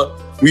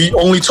we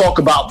only talk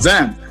about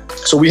them.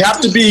 So we have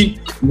to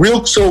be real,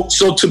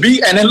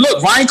 and then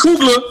look, Ryan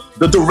Coogler,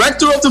 the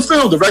director of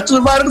the writer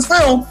of the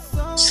film,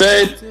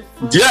 said,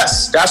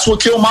 yes, that's what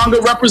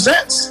Killmonger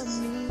represents.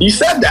 He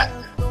said that.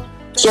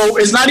 So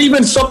it's not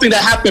even something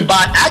that happened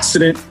by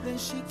accident.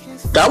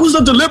 That was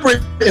a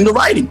deliberate in the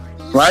writing,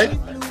 right?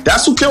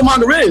 That's who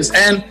Killmonger is.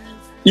 And,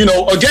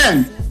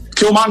 again,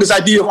 Killmonger's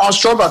idea of armed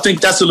struggle, I think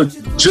that's a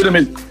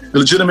legitimate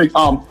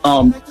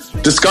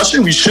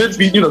discussion. We should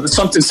be, in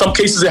some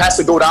cases it has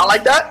to go down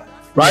like that,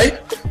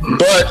 right?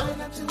 But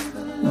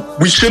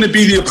we shouldn't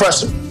be the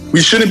oppressor.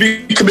 We shouldn't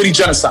be committing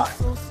genocide,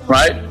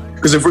 right?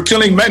 Because if we're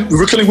killing men, if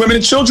we're killing women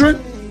and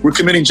children, we're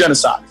committing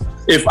genocide.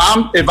 If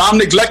I'm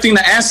neglecting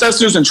the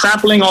ancestors and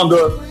trampling on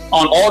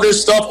all their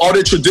stuff, all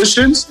their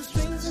traditions,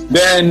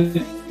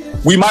 then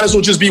we might as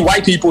well just be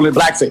white people in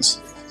blackface.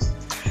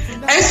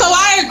 And so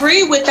I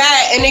agree with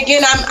that. And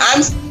again,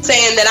 I'm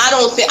saying that I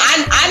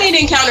didn't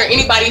encounter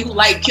anybody who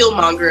liked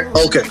Killmonger,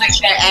 like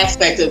that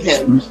aspect of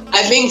him. Mm-hmm.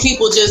 I think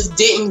people just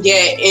didn't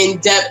get in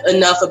depth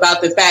enough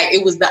about the fact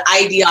it was the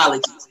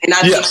ideologies. And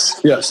I think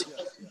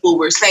people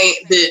were saying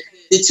the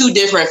two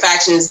different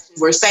factions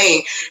were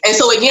saying. And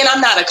so again,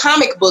 I'm not a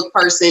comic book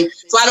person,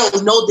 so I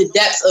don't know the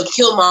depths of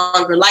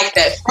Killmonger like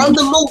that. From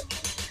the movie,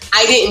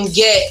 I didn't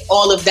get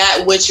all of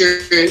that, what you're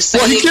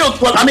saying. He killed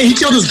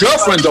his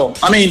girlfriend, though.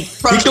 He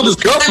killed his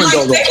girlfriend,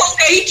 though.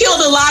 He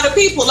killed a lot of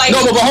people. But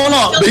hold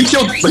on. But he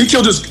killed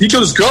his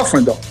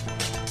girlfriend, though.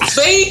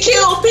 But he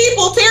killed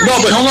people, period.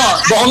 No, but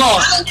hold on.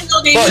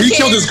 But he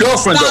killed his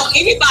girlfriend, though.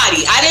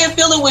 Anybody. I didn't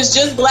feel it was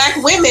just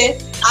black women.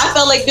 I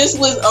felt like this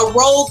was a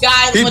rogue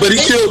guy.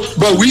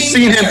 We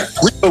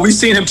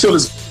seen him kill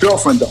his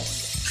girlfriend, though.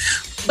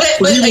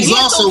 But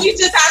again, so we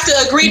just have to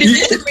agree to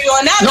disagree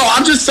on that. No,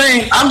 I'm just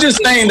saying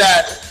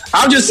that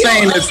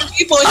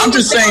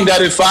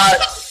if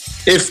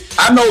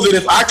I know that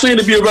if I claim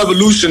to be a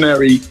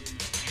revolutionary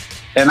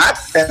and I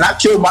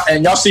kill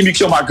and y'all see me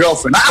kill my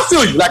girlfriend, I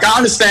feel you. Like, I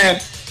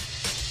understand.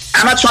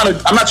 I'm not trying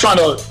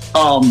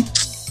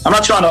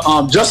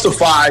to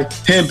justify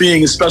him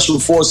being in special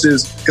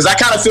forces, because I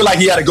kind of feel like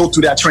he had to go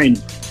through that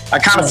training. I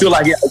kind of feel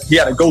like he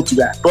had to go through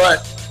that.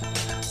 But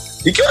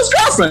he killed his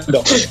girlfriend,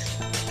 though.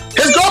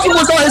 His girlfriend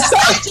was on his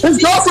side.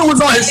 His girlfriend was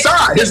on his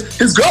side.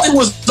 His girlfriend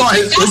was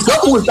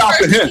out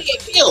for him. And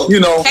he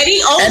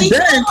only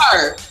killed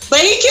her. But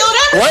he killed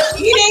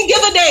everybody. He didn't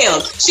give a damn.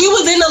 She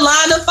was in the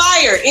line of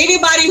fire.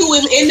 Anybody who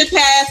was in the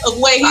path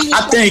of what he was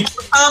trying to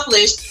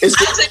accomplish, I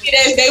took it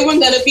as they were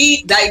going to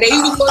be, like, they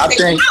was going to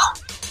take him out.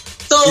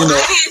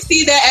 I didn't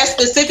see that as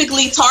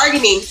specifically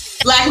targeting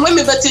Black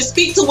women, but to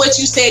speak to what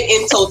you said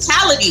in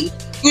totality,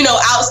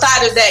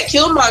 outside of that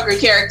Killmonger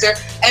character,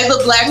 as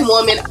a Black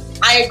woman,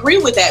 I agree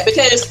with that,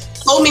 because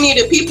so many of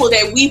the people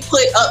that we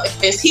put up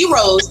as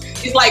heroes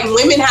is like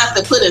women have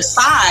to put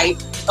aside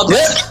a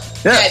bunch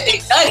of that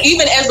they've done.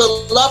 Even as a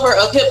lover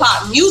of hip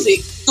hop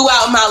music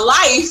throughout my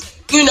life,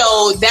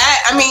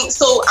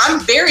 so I'm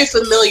very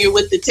familiar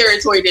with the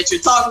territory that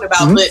you're talking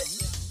about, but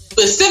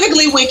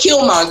specifically with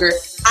Killmonger,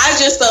 I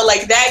just felt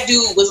like that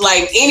dude was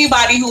like,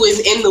 anybody who is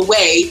in the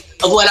way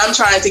of what I'm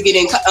trying to get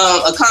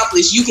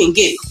accomplished, you can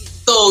get it.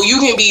 So you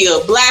can be a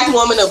Black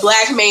woman, a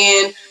Black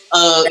man,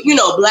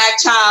 Black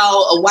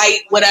child, a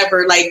white,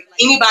 whatever, like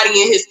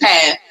anybody in his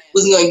path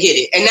was going to get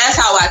it. And that's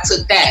how I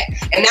took that.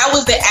 And that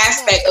was the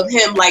aspect of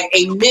him, like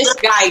a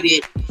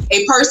misguided,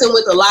 a person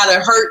with a lot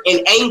of hurt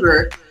and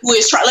anger who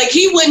is trying, like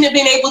he wouldn't have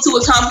been able to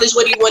accomplish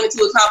what he wanted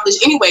to accomplish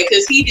anyway,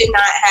 because he did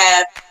not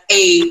have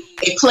a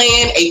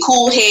plan, a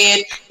cool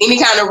head, any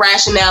kind of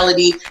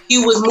rationality. He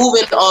was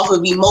moving off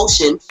of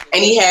emotion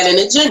and he had an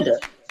agenda.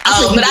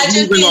 But I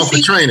just didn't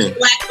see training.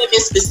 Black women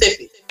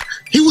specific.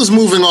 He was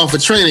moving off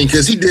of training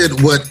because he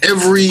did what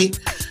every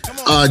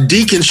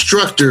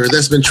deconstructor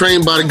that's been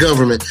trained by the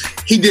government,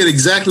 he did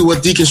exactly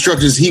what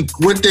deconstructors. He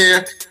went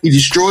there, he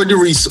destroyed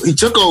he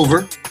took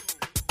over,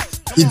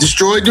 he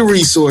destroyed the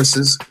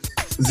resources,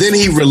 then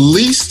he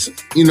released,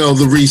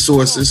 the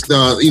resources,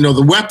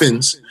 the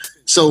weapons.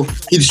 So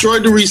he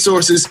destroyed the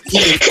resources,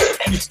 he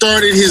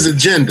started his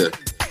agenda.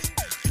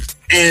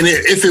 And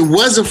if it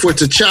wasn't for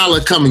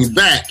T'Challa coming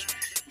back,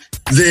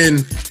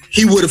 then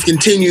he would have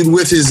continued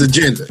with his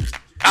agenda.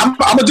 I'm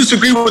going to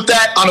disagree with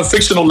that on a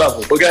fictional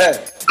level, but go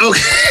ahead.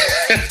 Okay.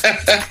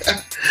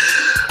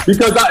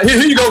 Because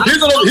here you go.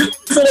 Here's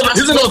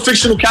another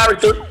fictional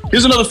character.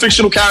 Here's another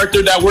fictional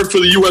character that worked for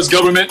the U.S.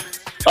 government.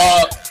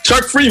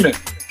 Chuck Freeman.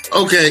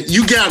 Okay,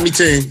 you got me,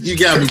 Tim. You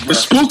got me, bro. The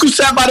spook who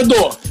sat by the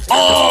door.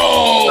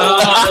 Oh!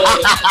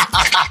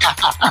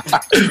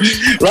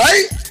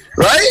 Right?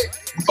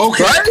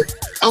 Okay.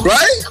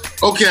 Right?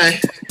 Okay.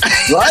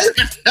 Right?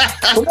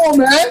 Come on,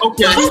 man.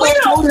 Okay.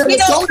 We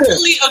don't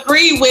fully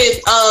agree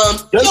with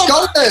let's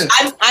go then.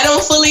 I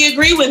don't fully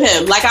agree with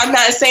him. Like, I'm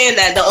not saying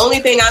that. The only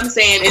thing I'm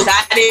saying is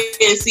I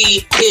didn't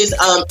see his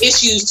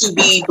issues to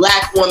be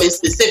Black woman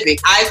specific.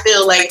 I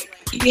feel like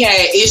he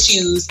had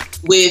issues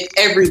with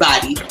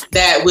everybody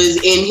that was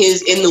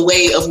in the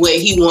way of what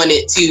he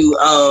wanted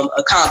to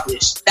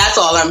accomplish. That's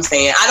all I'm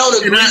saying. I don't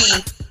agree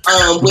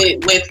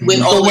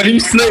with all. So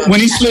when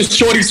he slit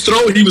Shorty's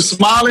throat, he was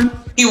smiling.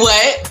 He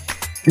what?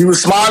 He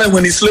was smiling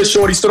when he slit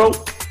Shorty's throat.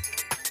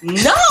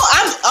 No,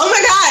 oh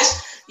my gosh.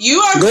 You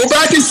are. Go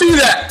back and see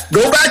that.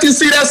 Go back and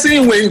see that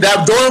scene where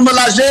that Dora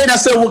Milaje that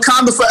said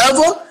Wakanda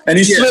forever, and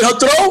he slit her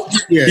throat.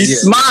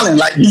 He's smiling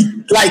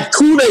like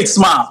Kool-Aid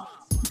smile.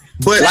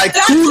 But like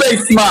Kool-Aid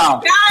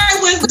smile.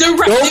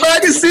 Go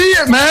back and see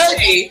it, man.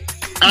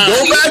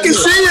 Go back and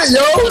see it,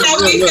 yo.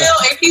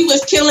 If he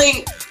was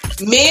killing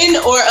men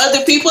or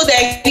other people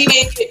that he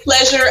didn't get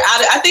pleasure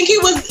out of, I think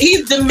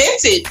he's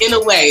demented in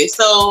a way.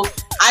 So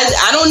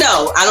I don't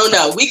know.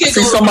 We could I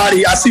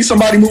see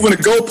somebody moving the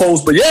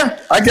goalpost, but yeah,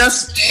 I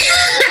guess.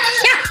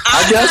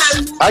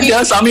 I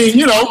guess. I mean,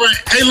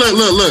 Hey,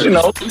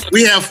 look.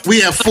 We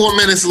have 4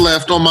 minutes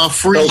left on my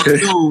free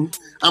Zoom.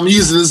 I'm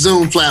using the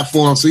Zoom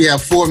platform, so we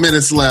have 4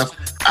 minutes left.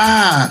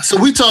 So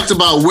we talked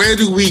about where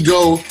do we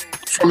go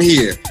from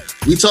here.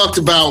 We talked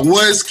about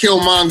was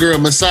Killmonger a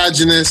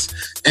misogynist,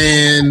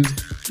 and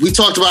we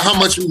talked about how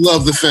much we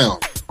love the film.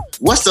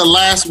 What's the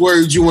last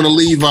word you want to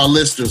leave our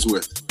listeners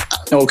with?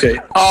 Okay.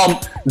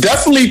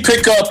 Definitely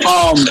pick up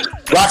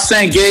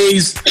Roxane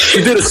Gay's.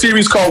 She did a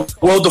series called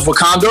World of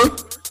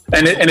Wakanda,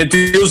 and it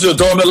deals with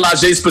Dora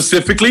Milaje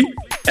specifically.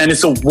 And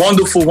it's a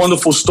wonderful,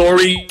 wonderful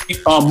story.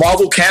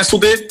 Marvel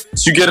canceled it,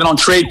 so you get it on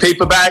trade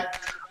paperback.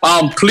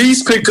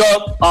 Please pick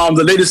up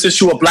the latest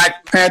issue of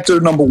Black Panther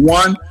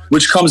 #1,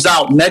 which comes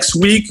out next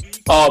week,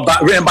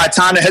 written by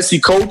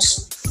Ta-Nehisi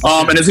Coates.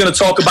 And it's going to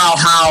talk about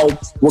how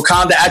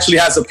Wakanda actually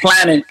has a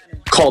planet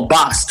called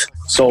Bast.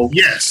 So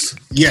yes.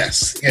 Do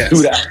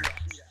that.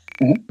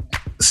 Mm-hmm.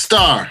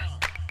 Star.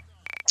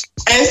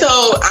 And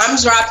so I'm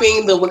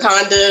dropping the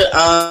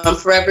Wakanda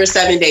Forever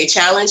 7-Day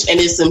Challenge,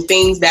 and it's some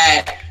things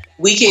that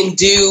we can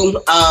do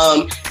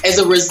as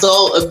a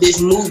result of this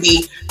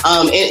movie,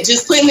 and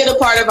just putting it a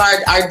part of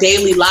our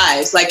daily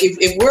lives. Like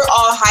if we're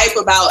all hype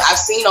about, I've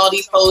seen all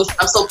these posts,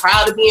 I'm so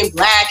proud of being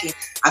Black and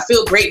I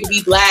feel great to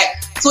be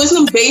Black. So it's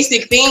some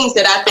basic things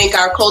that I think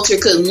our culture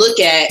could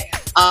look at,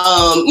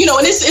 and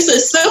it's a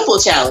simple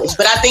challenge,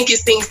 but I think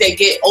it's things that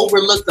get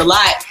overlooked a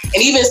lot.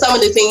 And even some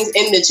of the things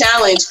in the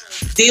challenge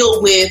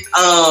deal with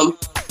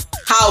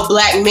how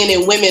Black men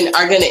and women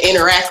are going to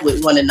interact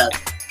with one another.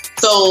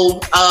 So,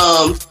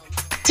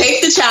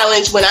 take the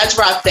challenge when I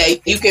drop that.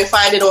 You can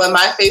find it on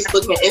my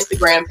Facebook and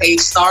Instagram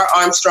page, Star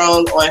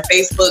Armstrong on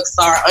Facebook,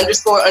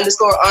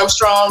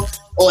 Star__Armstrong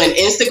on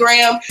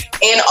Instagram.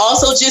 And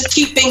also just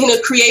keep thinking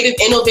of creative,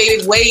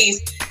 innovative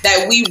ways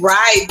that we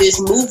ride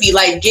this movie,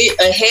 like get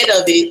ahead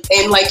of it.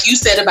 And like you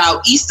said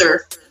about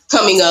Easter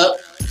coming up,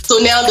 So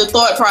now the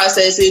thought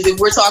process is, if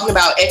we're talking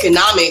about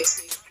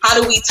economics,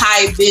 how do we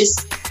tie this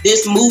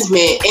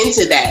movement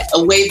into that,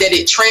 a way that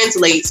it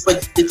translates for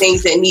the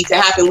things that need to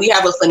happen? We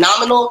have a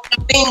phenomenal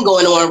thing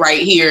going on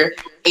right here,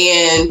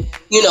 and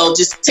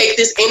just take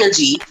this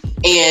energy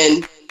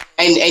and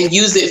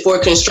use it for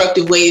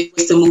constructive ways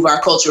to move our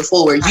culture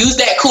forward. Use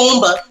that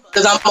Kumba,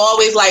 because I'm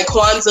always like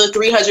Kwanzaa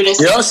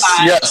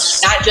 365,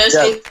 not just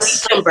in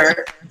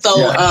December.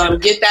 So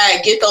get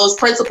those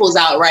principles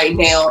out right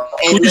now.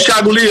 And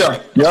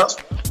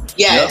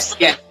Yes.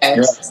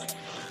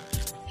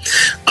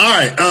 All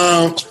right.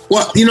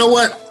 Well, you know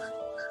what?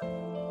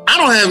 I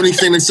don't have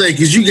anything to say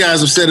because you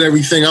guys have said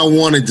everything I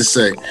wanted to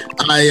say.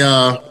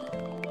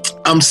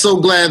 I'm so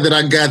glad that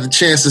I got the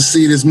chance to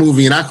see this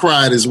movie, and I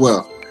cried as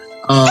well.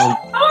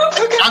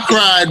 I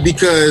cried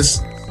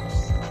because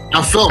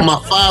I felt my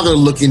father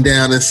looking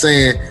down and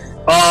saying,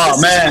 "Oh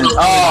man,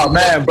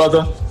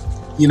 brother,"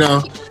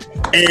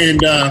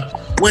 And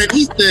when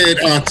he said,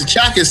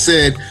 T'Chaka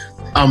said,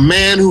 "A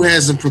man who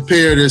hasn't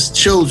prepared his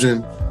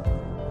children,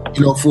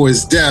 for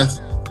his death,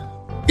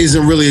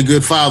 isn't really a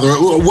good father,"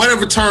 or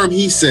whatever term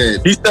he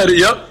said. He said it.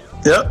 Yep.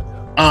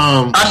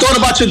 I thought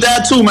about your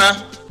dad too, man.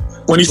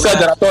 When he said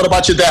that, I thought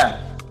about your dad.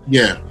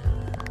 Yeah.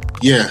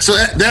 So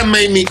that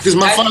made me, because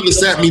my father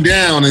sat me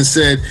down and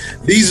said,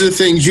 "These are the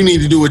things you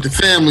need to do with the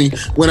family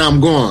when I'm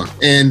gone."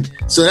 And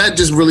so that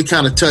just really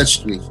kind of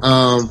touched me.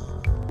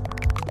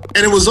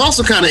 And it was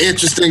also kind of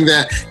interesting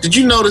that, did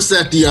you notice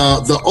that the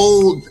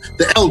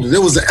elder, there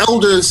was an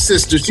elder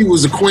sister, she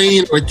was a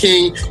queen or a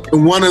king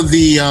in one of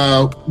the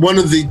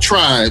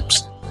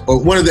tribes or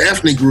one of the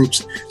ethnic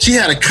groups. She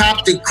had a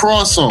Coptic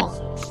cross on.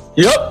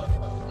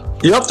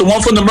 Yep, the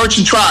one from the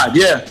merchant tribe,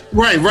 yeah.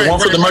 Right. The one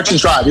from the merchant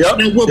tribe, yep.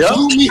 And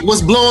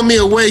what's blowing me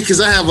away, because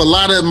I have a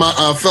lot of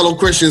my fellow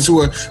Christians who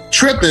are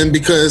tripping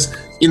because,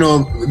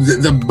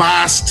 the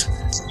Bast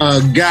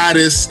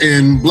goddess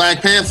in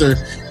Black Panther,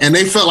 and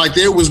they felt like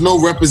there was no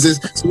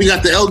representation. So we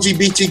got the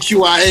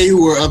LGBTQIA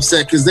who were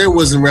upset because there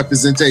wasn't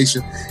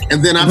representation.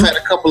 And then I've had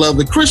a couple of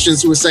the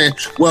Christians who were saying,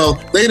 well,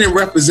 they didn't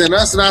represent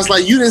us. And I was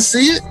like, you didn't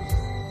see it?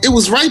 It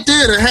was right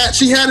there.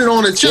 She had it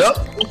on her chest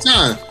all the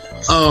time.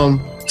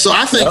 So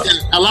I think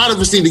that a lot of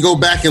us need to go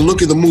back and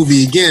look at the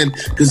movie again,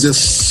 because it's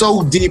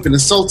so deep and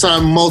it's so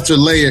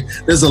multi-layered.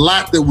 There's a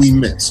lot that we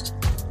missed.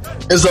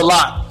 It's a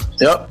lot.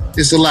 Yep.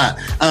 It's a lot.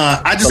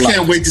 I just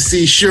can't wait to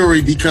see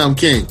Shuri become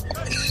king.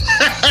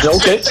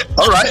 Okay.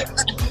 All right.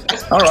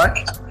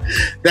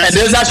 And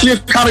there's actually a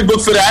comic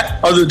book for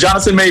that. Of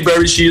Jonathan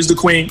Mayberry. She is the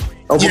queen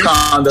of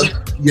Wakanda.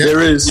 Yep.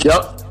 There is.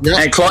 Yep.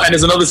 And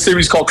there's another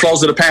series called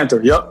Claws of the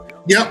Panther. Yep.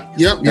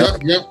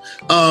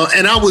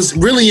 And I was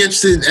really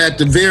interested at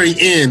the very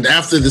end,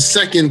 after the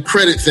second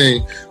credit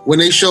thing, when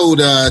they showed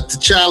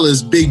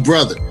T'Challa's big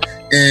brother.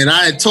 And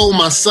I had told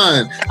my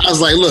son, I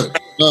was like, look,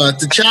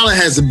 T'Challa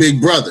has a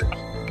big brother.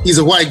 He's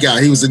a white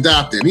guy. He was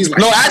adopted. He's like,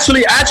 no,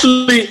 actually,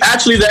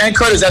 the end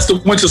credits, that's the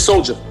Winter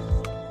Soldier.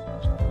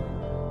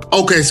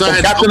 Okay, so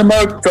Captain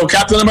America,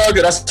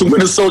 that's the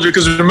Winter Soldier.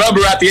 Because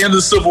remember, at the end of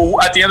the Civil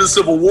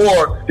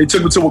War, they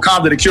took him to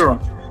Wakanda to cure him.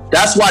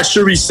 That's why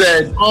Shuri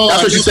said.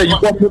 That's what she said. You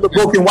walked with the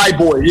broken white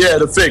boy. Yeah,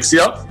 the fix.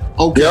 Yep.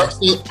 Okay. Yep.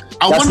 So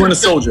that's Winter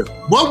Soldier.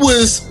 What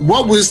was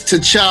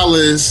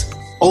T'Challa's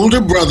older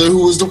brother,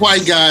 who was the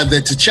white guy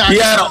that T'Challa? He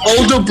had an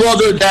older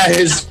brother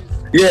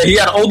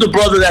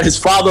that his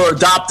father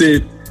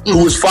adopted,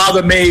 who his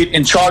father made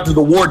in charge of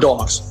the war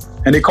dogs,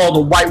 and they called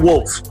him White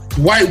Wolf.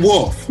 White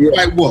Wolf. So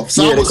I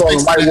was they called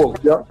him White Wolf.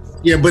 Yep.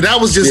 Yeah, but that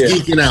was just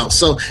geeking out.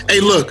 So, hey,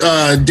 look,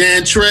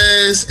 Dan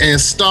Trez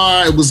and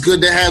Star, it was good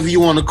to have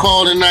you on the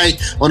call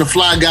tonight on the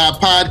Fly Guy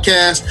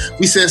podcast.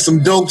 We said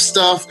some dope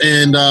stuff,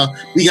 and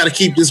we got to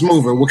keep this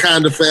moving.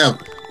 Wakanda forever.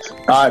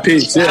 All right,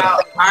 peace. Yeah.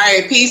 All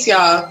right, peace,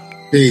 y'all.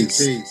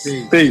 Peace.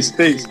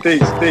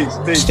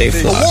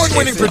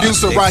 Award-winning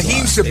producer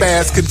Raheem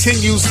Shabazz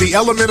continues the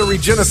Elementary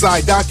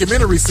Genocide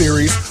documentary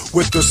series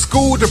with The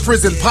School to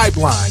Prison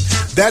Pipeline.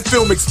 That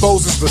film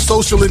exposes the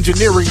social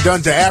engineering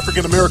done to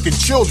African-American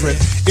children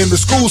in the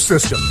school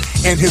system.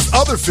 And his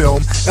other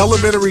film,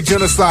 Elementary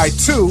Genocide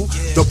 2,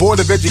 The Board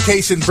of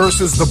Education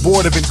versus the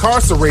Board of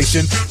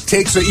Incarceration,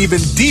 takes an even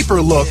deeper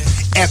look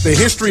at the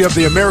history of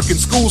the American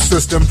school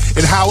system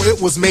and how it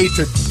was made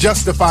to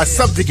justify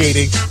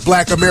subjugating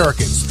Black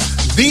Americans.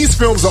 These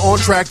films are on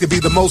track to be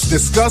the most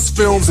discussed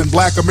films in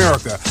Black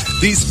America.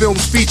 These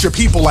films feature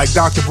people like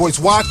Dr. Boyce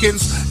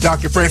Watkins,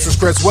 Dr. Francis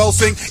Cress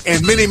Welsing,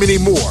 and many, many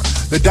more.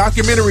 The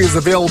documentary is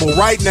available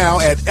right now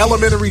at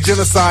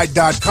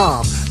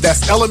elementarygenocide.com.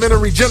 That's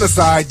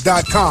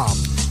elementarygenocide.com.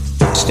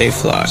 Stay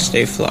fly,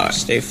 stay fly,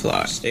 stay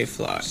fly, stay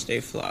fly, stay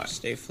fly,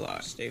 stay fly,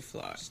 stay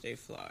fly, stay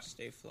fly,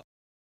 stay fly.